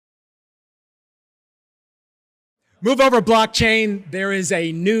Move over blockchain. There is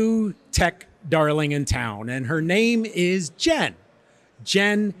a new tech darling in town, and her name is Gen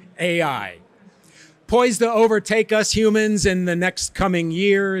AI. Poised to overtake us humans in the next coming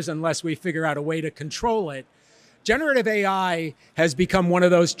years unless we figure out a way to control it. Generative AI has become one of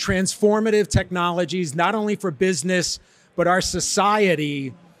those transformative technologies, not only for business, but our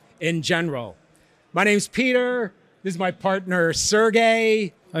society in general. My name's Peter. This is my partner,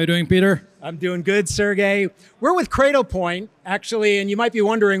 Sergey. How are you doing, Peter? I'm doing good, Sergey. We're with Cradlepoint, actually, and you might be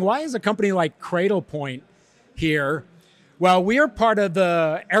wondering, why is a company like Cradlepoint here? Well, we are part of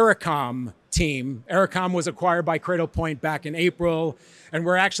the Ericom team. Ericom was acquired by Cradlepoint back in April, and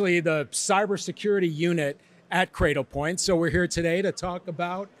we're actually the cybersecurity unit at Cradlepoint. So we're here today to talk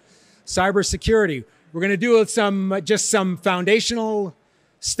about cybersecurity. We're going to do some foundational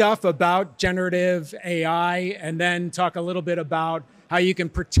stuff about generative AI, and then talk a little bit about how you can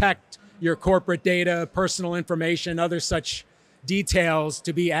protect your corporate data, personal information, other such details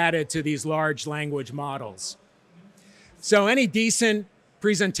to be added to these large language models. So any decent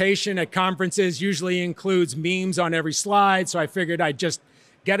presentation at conferences usually includes memes on every slide, so I figured I'd just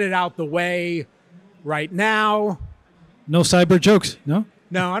get it out the way right now. No cyber jokes, no?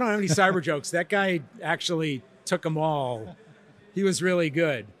 No, I don't have any cyber jokes. That guy actually took them all. He was really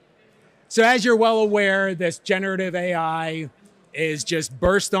good. So as you're well aware, this generative AI is just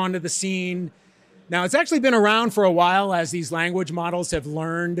burst onto the scene. Now, it's actually been around for a while as these language models have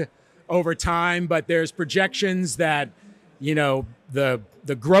learned over time, but there's projections that, you know, the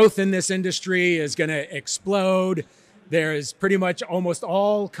growth in this industry is going to explode. There's pretty much almost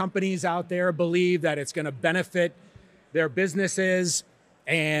all companies out there believe that it's going to benefit their businesses.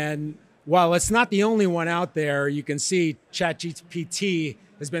 And while it's not the only one out there, you can see ChatGPT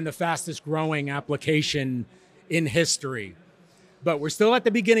has been the fastest growing application in history. But we're still at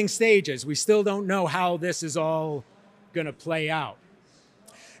the beginning stages. We still don't know how this is all going to play out.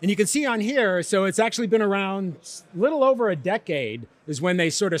 And you can see on here, so it's actually been around a little over a decade is when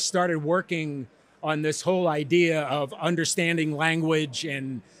they sort of started working on this whole idea of understanding language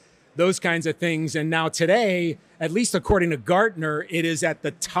and those kinds of things. And now today, at least according to Gartner, it is at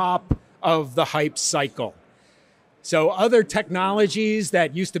the top of the hype cycle. So other technologies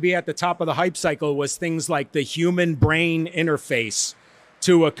that used to be at the top of the hype cycle was things like the human brain interface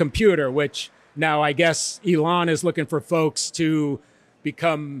to a computer, which now I guess Elon is looking for folks to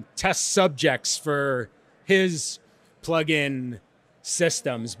become test subjects for his plug-in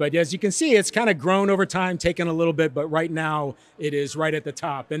systems. But as you can see, it's kind of grown over time, taken a little bit, but right now it is right at the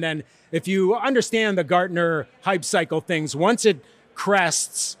top. And then if you understand the Gartner hype cycle things, once it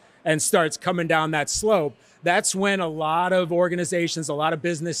crests and starts coming down that slope, that's when a lot of organizations, a lot of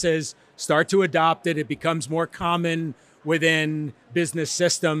businesses start to adopt it. It becomes more common within business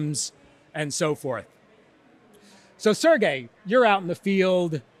systems and so forth. So Sergey, you're out in the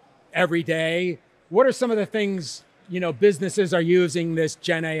field every day. What are some of the things, you know, businesses are using this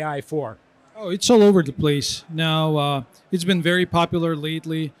Gen AI for? Oh, it's all over the place. Now, it's been very popular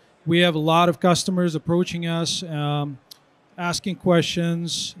lately. We have a lot of customers approaching us, asking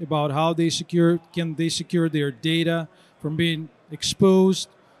questions about how they can they secure their data from being exposed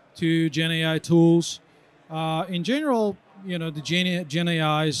to Gen AI tools. In general, you know, the Gen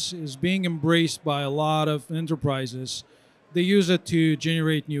AI is being embraced by a lot of enterprises. They use it to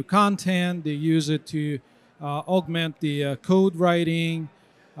generate new content. They use it to augment the code writing.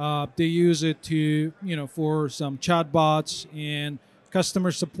 They use it to, you know, for some chatbots and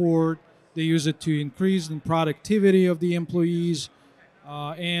customer support. They use it to increase the productivity of the employees,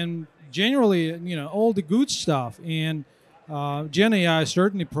 and generally, you know, all the good stuff. And Gen AI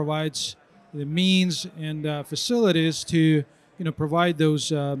certainly provides the means and facilities to, you know, provide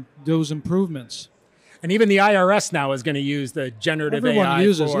those improvements. And even the IRS now is going to use the generative AI. Everyone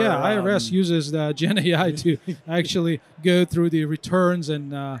uses, yeah. IRS uses the Gen AI to actually go through the returns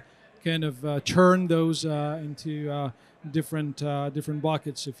and kind of churn those into different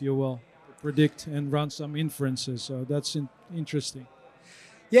buckets, if you will. Predict and run some inferences. So that's interesting.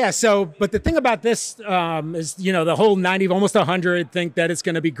 Yeah. So, but the thing about this is, you know, the whole 90, almost 100 think that it's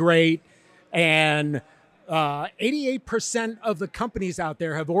going to be great. And 88% of the companies out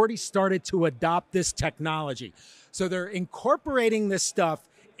there have already started to adopt this technology. So they're incorporating this stuff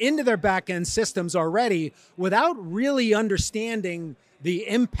into their back-end systems already without really understanding the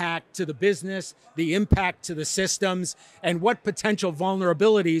impact to the business, the impact to the systems, and what potential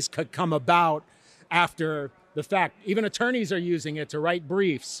vulnerabilities could come about after the fact. Even attorneys are using it to write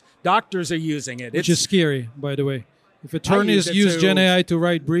briefs. Doctors are using it. Which is scary, by the way. If attorneys use Gen AI to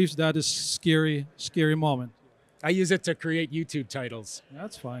write briefs, that is scary moment. I use it to create YouTube titles.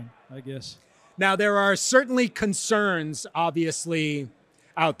 That's fine, I guess. Now, there are certainly concerns, obviously,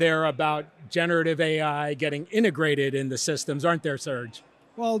 out there about generative AI getting integrated in the systems, aren't there, Serge?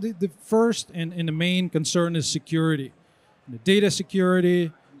 Well, the first and the main concern is security, the data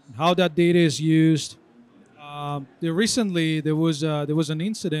security, how that data is used. Recently, there was an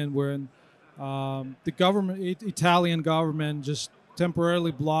incident where the government, Italian government, just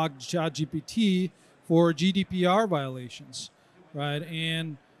temporarily blocked ChatGPT for GDPR violations, right?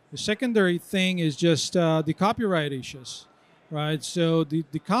 And the secondary thing is just the copyright issues, right? So the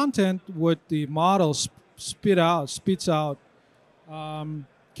content what the model spits out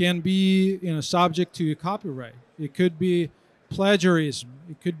can be subject to copyright. It could be plagiarism.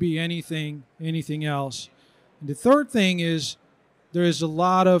 It could be anything else. And the third thing is there is a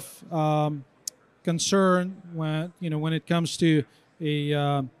lot of concern when it comes to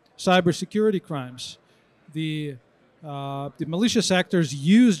cybersecurity crimes. The malicious actors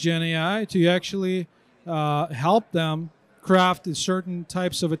use Gen AI to actually help them craft certain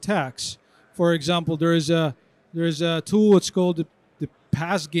types of attacks. For example, there is a tool. It's called the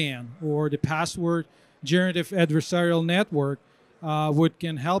PassGAN, or the Password Generative Adversarial Network, which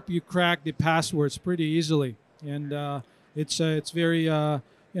can help you crack the passwords pretty easily, and it's very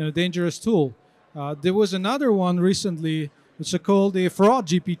dangerous tool. There was another one recently. It's called the Fraud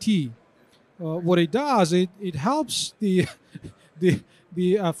GPT. What it does, it helps the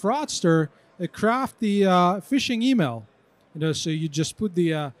fraudster craft the phishing email. So you just put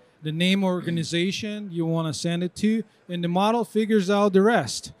the name organization you want to send it to, and the model figures out the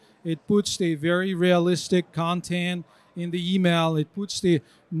rest. It puts the very realistic content in the email. It puts the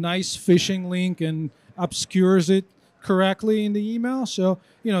nice phishing link and obscures it correctly in the email. So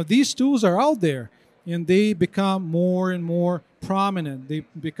these tools are out there, and they become more and more prominent. They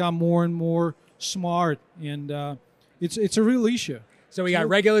become more and more smart, and it's a real issue. So we got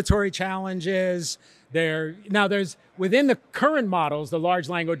regulatory challenges. There's within the current models, the large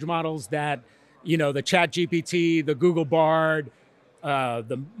language models that, the ChatGPT, the Google Bard,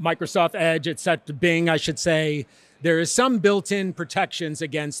 the Microsoft Edge, etc., Bing, I should say, there is some built-in protections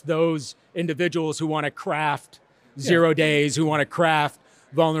against those individuals who want to craft zero days, who want to craft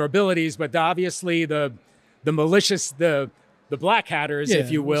vulnerabilities. But obviously the malicious, the black hatters, if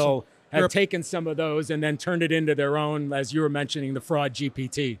you will, have taken some of those and then turned it into their own, as you were mentioning, the Fraud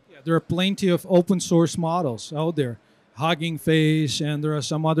GPT. Yeah, there are plenty of open source models out there. Hugging Face, and there are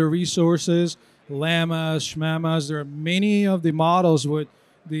some other resources, Llamas, Shmamas. There are many of the models what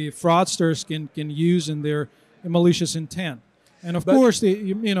the fraudsters can use in their malicious intent. And of course,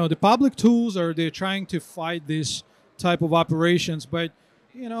 the public tools they're trying to fight this type of operations, but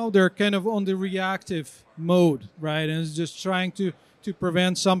they're kind of on the reactive mode, right? And it's just trying to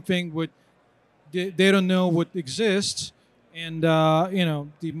prevent something what they don't know what exists, and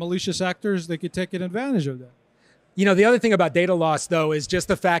the malicious actors, they could take advantage of that. The other thing about data loss, though, is just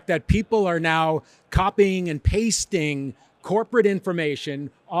the fact that people are now copying and pasting corporate information,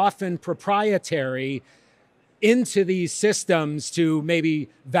 often proprietary, into these systems to maybe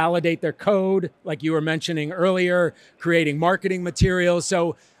validate their code, like you were mentioning earlier, creating marketing materials.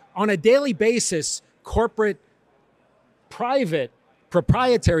 So on a daily basis, corporate, private,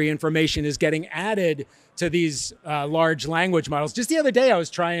 proprietary information is getting added to these large language models. Just the other day, I was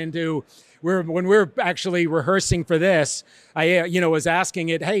trying to, when we're actually rehearsing for this, I was asking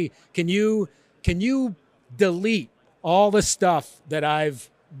it, hey, can you delete all the stuff that I've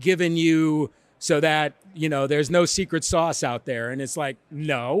given you so that there's no secret sauce out there? And it's like,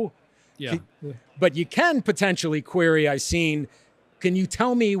 no. Yeah. But you can potentially query, I've seen, can you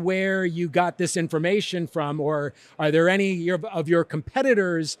tell me where you got this information from? Or are there any of your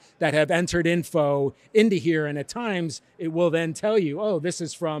competitors that have entered info into here? And at times it will then tell you, oh, this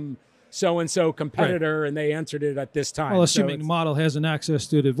is from so-and-so competitor, right, and they answered it at this time. Well, assuming the model has an access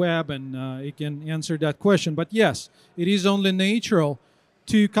to the web and it can answer that question. But yes, it is only natural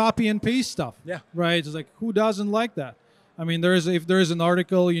to copy and paste stuff. Yeah. Right? It's like, who doesn't like that? I mean, if there is an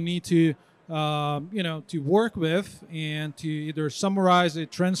article you need to to work with and to either summarize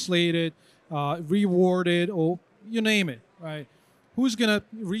it, translate it, reword it, or you name it, right? Who's going to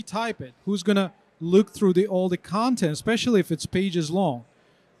retype it? Who's going to look through all the content, especially if it's pages long?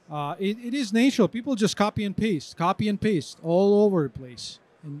 It is natural. People just copy and paste all over the place.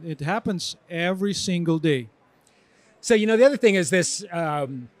 And it happens every single day. So, the other thing is this,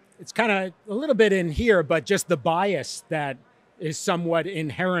 it's kind of a little bit in here, but just the bias that is somewhat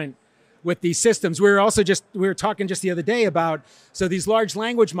inherent with these systems. We were talking just the other day about, so these large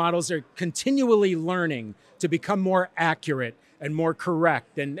language models are continually learning to become more accurate and more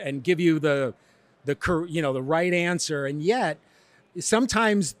correct and give you the right answer. And yet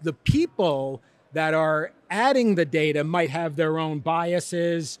sometimes the people that are adding the data might have their own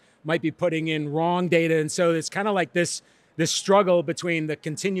biases, might be putting in wrong data. And so it's kind of like this struggle between the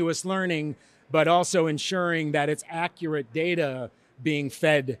continuous learning, but also ensuring that it's accurate data being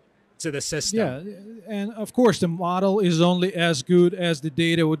fed to the system. Yeah, and of course the model is only as good as the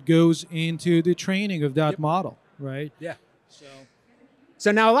data what goes into the training of that model, right? Yeah.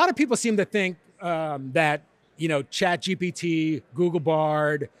 So now a lot of people seem to think that, you know, ChatGPT, Google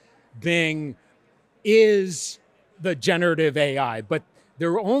Bard, Bing is the generative AI, but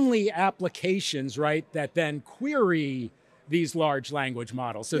there are only applications, right, that then query these large language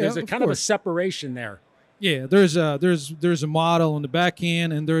models. So there's a kind of a separation there. Yeah, there's a model on the back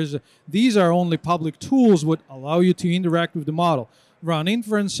end, and these are only public tools would allow you to interact with the model, run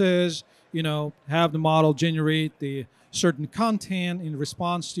inferences, you know, have the model generate the certain content in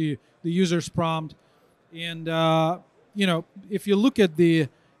response to the user's prompt, and you know, if you look at the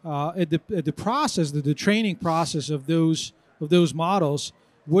process, the training process of those models,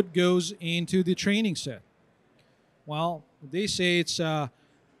 what goes into the training set? Well, they say it's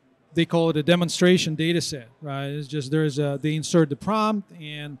they call it a demonstration data set, right? It's just they insert the prompt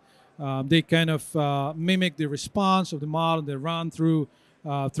and they kind of mimic the response of the model. They run through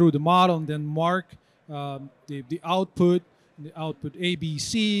the model and then mark the output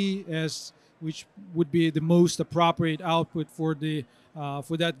ABC as which would be the most appropriate output for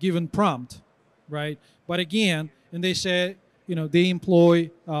that given prompt, right? But again, and they say, you know, they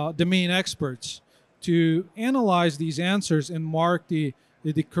employ domain experts to analyze these answers and mark the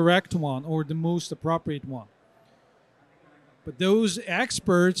correct one or the most appropriate one. But those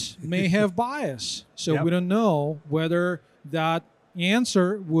experts may have bias, so we don't know whether that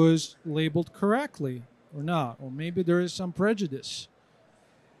answer was labeled correctly or not, or maybe there is some prejudice.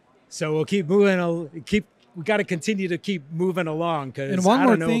 So we'll keep moving. We got to continue to keep moving along because. And one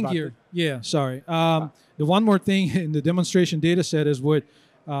more thing here. Yeah, sorry. The one more thing in the demonstration data set is what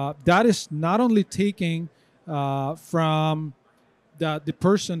that is not only taking from the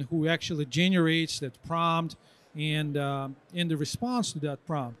person who actually generates that prompt and in the response to that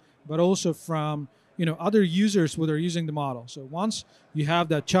prompt, but also from, you know, other users who are using the model. So once you have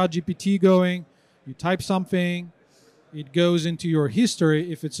that ChatGPT going, you type something, it goes into your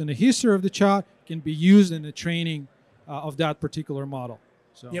history. If it's in the history of the chat, it can be used in the training of that particular model.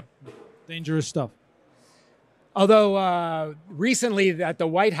 So dangerous stuff. Although recently at the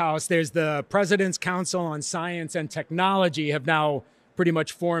White House, there's the President's Council on Science and Technology have now pretty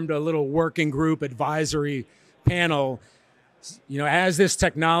much formed a little working group advisory panel. You know, as this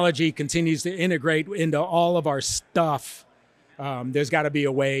technology continues to integrate into all of our stuff, there's got to be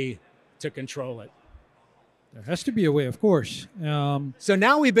a way to control it. There has to be a way, of course. So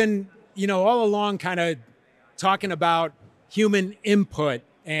now we've been, you know, all along kind of talking about human input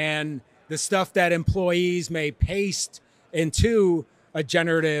and the stuff that employees may paste into a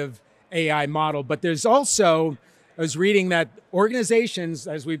generative AI model. But there's also, I was reading that organizations,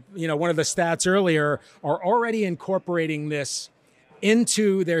 as we, you know, one of the stats earlier, are already incorporating this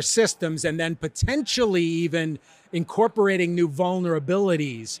into their systems and then potentially even incorporating new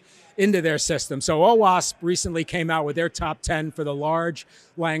vulnerabilities into their system. So OWASP recently came out with their top 10 for the large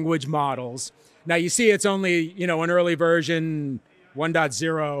language models. Now you see it's only, you know, an early version,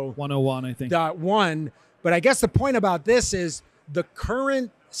 1.0. 101, I think. .1. But I guess the point about this is the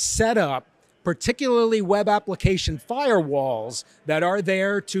current setup, particularly web application firewalls that are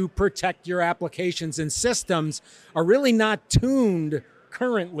there to protect your applications and systems, are really not tuned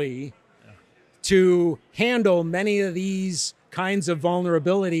currently to handle many of these kinds of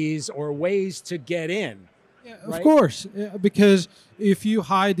vulnerabilities or ways to get in. Yeah, of course, because if you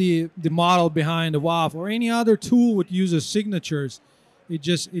hide the model behind a WAF or any other tool that uses signatures,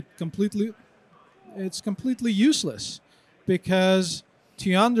 it's completely useless. Because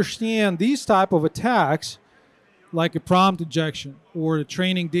to understand these type of attacks, like a prompt injection or a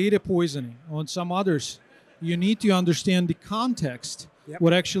training data poisoning on some others, you need to understand the context,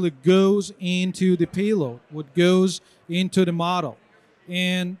 what actually goes into the payload, what goes into the model.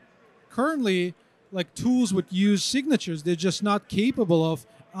 And currently, like tools would use signatures, they're just not capable of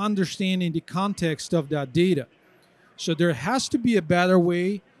understanding the context of that data. So there has to be a better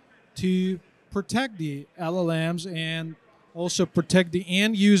way to protect the LLMs and also protect the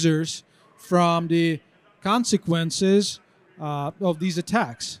end users from the consequences of these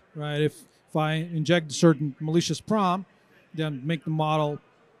attacks, right? If I inject a certain malicious prompt, then make the model,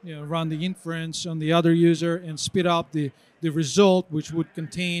 you know, run the inference on the other user and spit out the result, which would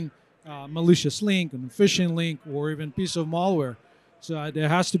contain malicious link, and phishing link, or even piece of malware. So there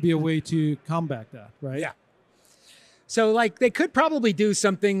has to be a way to combat that, right? Yeah. So like they could probably do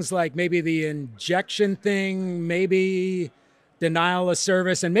some things like maybe the injection thing, maybe denial of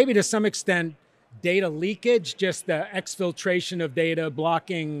service, and maybe to some extent data leakage, just the exfiltration of data,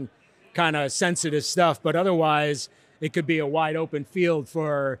 blocking kind of sensitive stuff. But otherwise, it could be a wide open field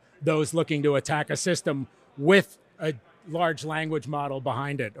for those looking to attack a system with a large language model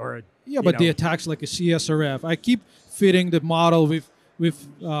behind it. Or but the attacks like a CSRF, I keep fitting the model with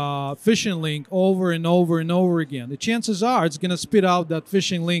phishing link over and over and over again. The chances are it's going to spit out that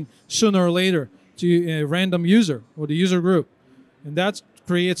phishing link sooner or later to a random user or the user group, and that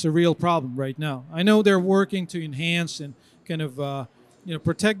creates a real problem right now. I know they're working to enhance and kind of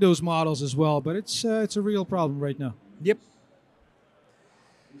protect those models as well, but it's a real problem right now. Yep.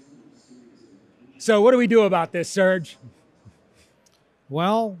 So what do we do about this, Serge?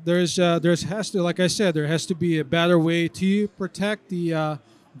 Well, there has to be a better way to protect the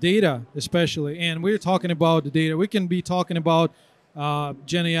data, especially. And we're talking about the data. We can be talking about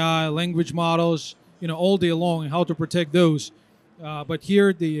Gen AI, language models, all day long, and how to protect those. But here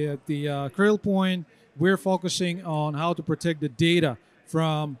at the Cradlepoint, we're focusing on how to protect the data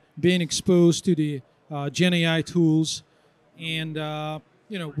from being exposed to the Gen AI tools, and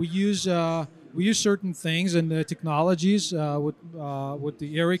we use certain things and the technologies what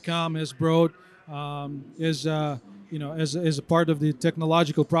the Ericom has brought as a part of the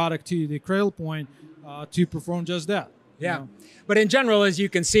technological product to the Cradlepoint to perform just that. Yeah, but in general, as you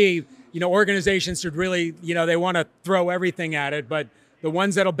can see, organizations should really, they want to throw everything at it, but the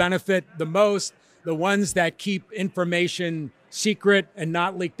ones that'll benefit the most, the ones that keep information secret and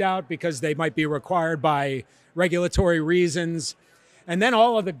not leaked out because they might be required by regulatory reasons, and then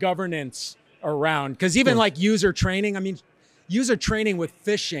all of the governance around, because even like user training, user training with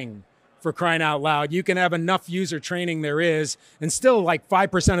phishing, for crying out loud, you can have enough user training there is, and still like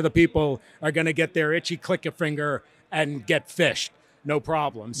 5% of the people are going to get their itchy click a finger and get phished, no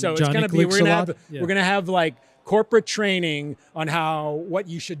problem. So it's going to be, we're going to have like corporate training on what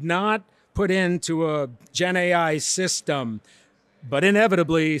you should not put into a Gen AI system, but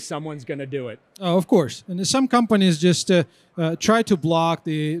inevitably someone's going to do it. Oh, of course. And some companies just try to block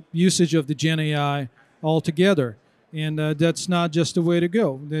the usage of the Gen AI altogether. And that's not just the way to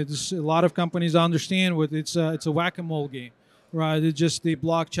go. There's a lot of companies understand it's a whack-a-mole game, right? They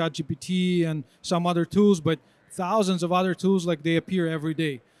block ChatGPT and some other tools, but thousands of other tools, like, they appear every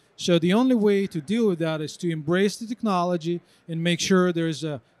day. So the only way to deal with that is to embrace the technology and make sure there's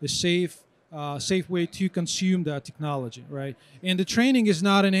a safe way to consume that technology, right? And the training is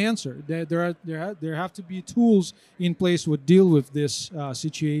not an answer. There have to be tools in place to deal with these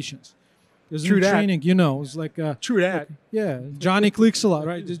situations. There's no training, it's like true that. Johnny clicks a lot,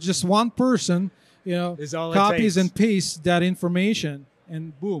 right? It's just one person, copies and pastes that information,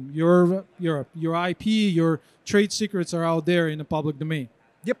 and boom, your IP, your trade secrets are out there in the public domain.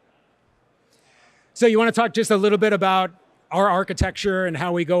 Yep. So you want to talk just a little bit about our architecture and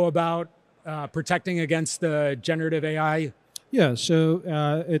how we go about protecting against the generative AI? Yeah, so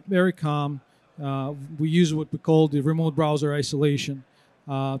at Ericom, we use what we call the remote browser isolation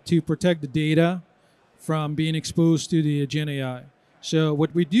to protect the data from being exposed to the Gen AI. So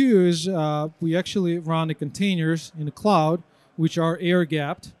what we do is we actually run the containers in the cloud, which are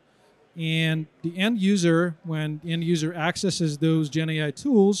air-gapped, and the end user, when the end user accesses those Gen AI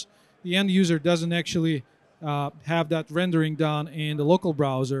tools, the end user doesn't actually have that rendering done in the local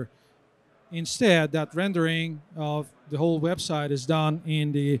browser. Instead, that rendering of the whole website is done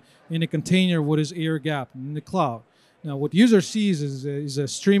in the container, what is air-gapped in the cloud. Now, what the user sees is a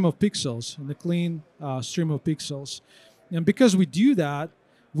stream of pixels, and a clean stream of pixels. And because we do that,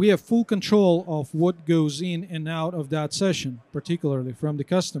 we have full control of what goes in and out of that session, particularly from the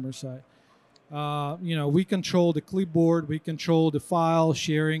customer side. We control the clipboard, we control the file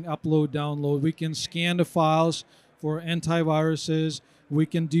sharing, upload, download. We can scan the files for antiviruses. We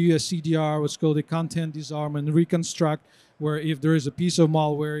can do a CDR, what's called a content disarmament, reconstruct, where if there is a piece of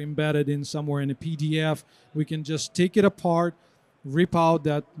malware embedded in somewhere in a PDF, we can just take it apart, rip out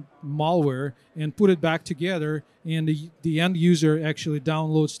that malware, and put it back together, and the end user actually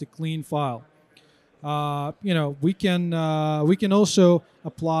downloads the clean file. We can also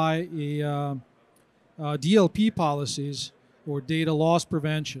apply DLP policies, or data loss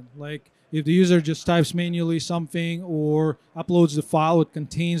prevention. Like, if the user just types manually something or uploads the file that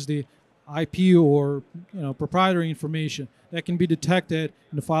contains the IP or proprietary information, that can be detected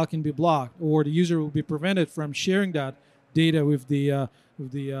and the file can be blocked, or the user will be prevented from sharing that data with the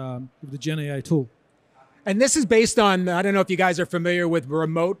Gen AI tool. And this is based on, I don't know if you guys are familiar with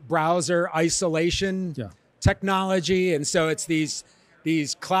remote browser isolation technology, and so it's these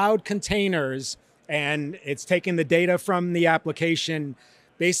cloud containers, and it's taking the data from the application,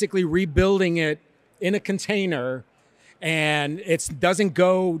 basically rebuilding it in a container, and it doesn't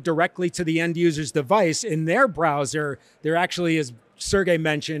go directly to the end user's device. In their browser, they're actually, as Sergey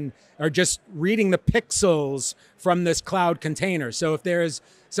mentioned, are just reading the pixels from this cloud container. So if there's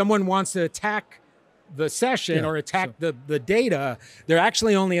someone wants to attack the session or attack the data, they're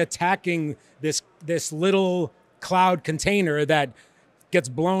actually only attacking this little cloud container that gets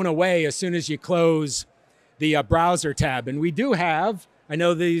blown away as soon as you close the browser tab. And we do have, I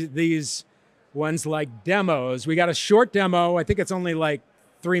know these ones like demos. We got a short demo. I think it's only like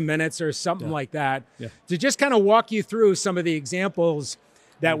 3 minutes or something like that, to just kind of walk you through some of the examples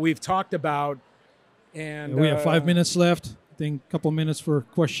that we've talked about. And we have 5 minutes left. I think a couple minutes for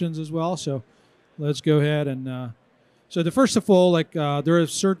questions as well. So let's go ahead and. So the first of all, like there are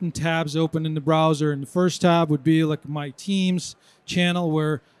certain tabs open in the browser, and the first tab would be like my Teams channel,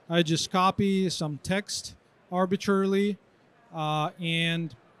 where I just copy some text arbitrarily,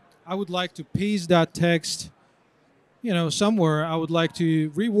 and I would like to paste that text, somewhere. I would like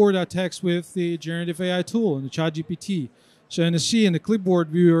to reword that text with the generative AI tool in the ChatGPT. So in the clipboard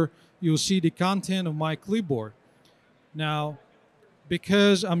viewer, you'll see the content of my clipboard. Now,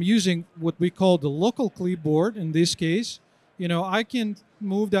 because I'm using what we call the local clipboard in this case, I can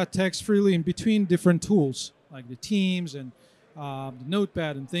move that text freely in between different tools, like the Teams and the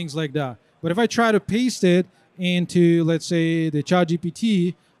Notepad and things like that. But if I try to paste it into, let's say, the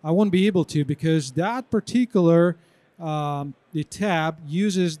ChatGPT, I won't be able to, because that particular the tab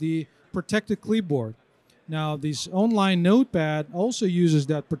uses the protected clipboard. Now, this online Notepad also uses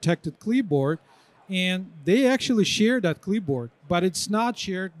that protected clipboard, and they actually share that clipboard, but it's not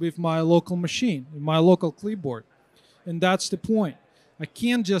shared with my local machine, my local clipboard. And that's the point. I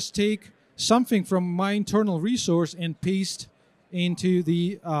can't just take something from my internal resource and paste into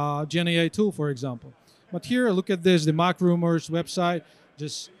the Gen AI tool, for example. But here, look at this, the Mac Rumors website,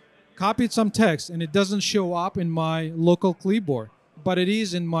 just copied some text, and it doesn't show up in my local clipboard, but it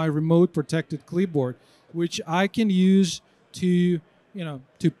is in my remote protected clipboard, which I can use to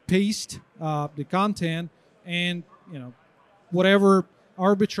paste the content, and whatever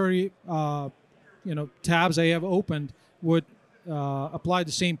arbitrary tabs I have opened would apply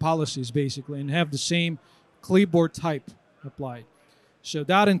the same policies basically, and have the same clipboard type applied. So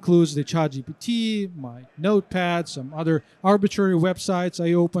that includes the ChatGPT, my Notepad, some other arbitrary websites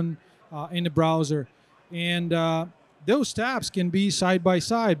I open in the browser, and those tabs can be side by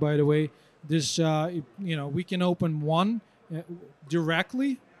side. By the way, this we can open one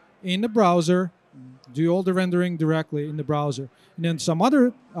directly in the browser, do all the rendering directly in the browser, and then some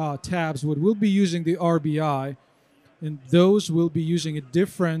other tabs will be using the RBI, and those will be using a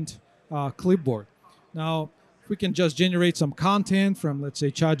different clipboard. Now, we can just generate some content from, let's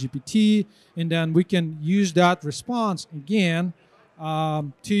say, ChatGPT, and then we can use that response again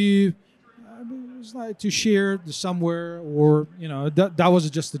to share somewhere, or that was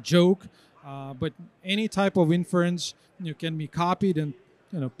just a joke. But any type of inference can be copied and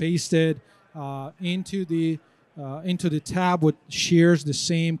pasted into the tab which shares the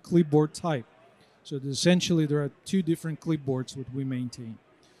same clipboard type. So essentially, there are two different clipboards that we maintain,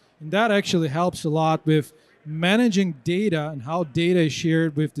 and that actually helps a lot with managing data and how data is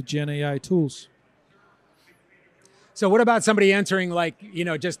shared with the Gen AI tools. So what about somebody entering, like,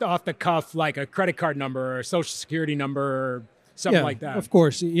 just off the cuff, like a credit card number or a social security number or something like that? Of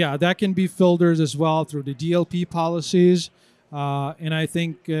course. Yeah, that can be filtered as well through the DLP policies. And I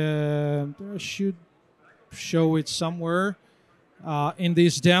think I should show it somewhere in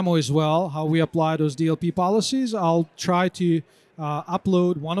this demo as well, how we apply those DLP policies. I'll try to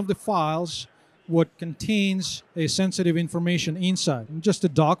upload one of the files what contains a sensitive information inside, just a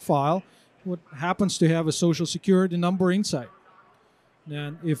doc file, what happens to have a social security number inside.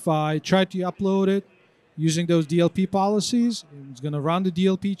 And if I try to upload it using those DLP policies, it's going to run the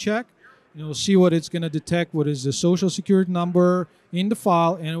DLP check, and it'll see what it's going to detect, what is the social security number in the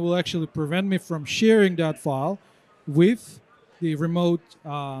file, and it will actually prevent me from sharing that file with the remote,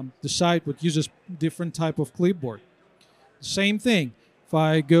 the site which uses different type of clipboard. Same thing. If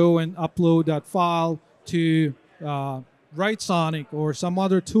I go and upload that file to WriteSonic or some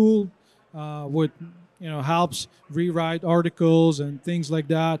other tool which helps rewrite articles and things like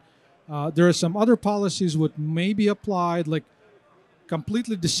that, there are some other policies which may be applied, like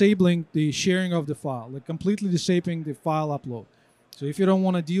completely disabling the sharing of the file, like completely disabling the file upload. So if you don't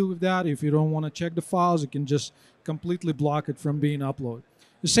want to deal with that, if you don't want to check the files, you can just completely block it from being uploaded.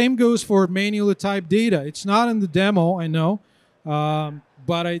 The same goes for manually typed data. It's not in the demo, I know.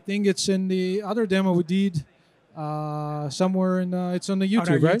 But I think it's in the other demo we did somewhere in it's on the On our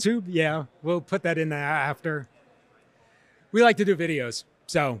YouTube, right? YouTube, yeah, we'll put that in there after. We like to do videos,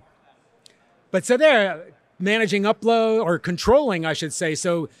 so. But so there, managing upload or controlling, I should say.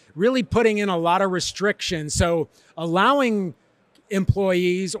 So really putting in a lot of restrictions. So allowing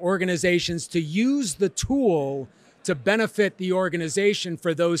employees, organizations to use the tool to benefit the organization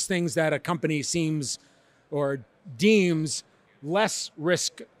for those things that a company seems or deems less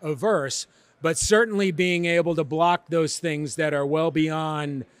risk averse, but certainly being able to block those things that are well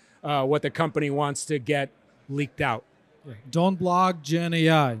beyond what the company wants to get leaked out. Yeah. Don't block Gen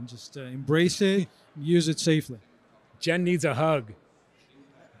AI. Just embrace it, use it safely. Jen needs a hug.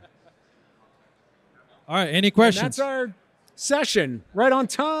 All right, any questions? And that's our session, right on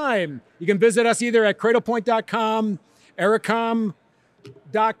time. You can visit us either at cradlepoint.com, ericom.com.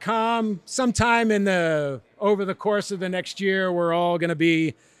 Sometime over the course of the next year, we're all going to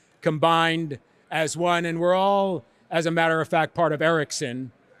be combined as one, and we're all, as a matter of fact, part of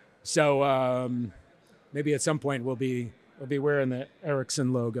Ericsson. So maybe at some point we'll be wearing the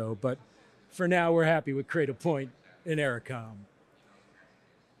Ericsson logo, but for now we're happy with Cradlepoint and Ericom.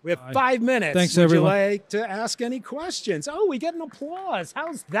 We have 5 minutes. Thanks, Would everyone. you like to ask any questions? Oh, we get an applause.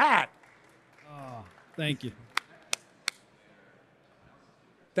 How's that? Oh, thank you.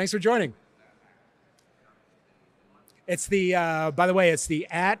 Thanks for joining. It's the, by the way, it's the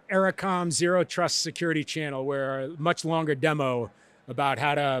 @Ericom Zero Trust Security channel, where a much longer demo about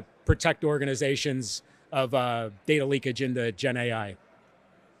how to protect organizations of data leakage into Gen AI.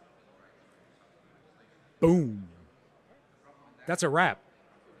 Boom. That's a wrap.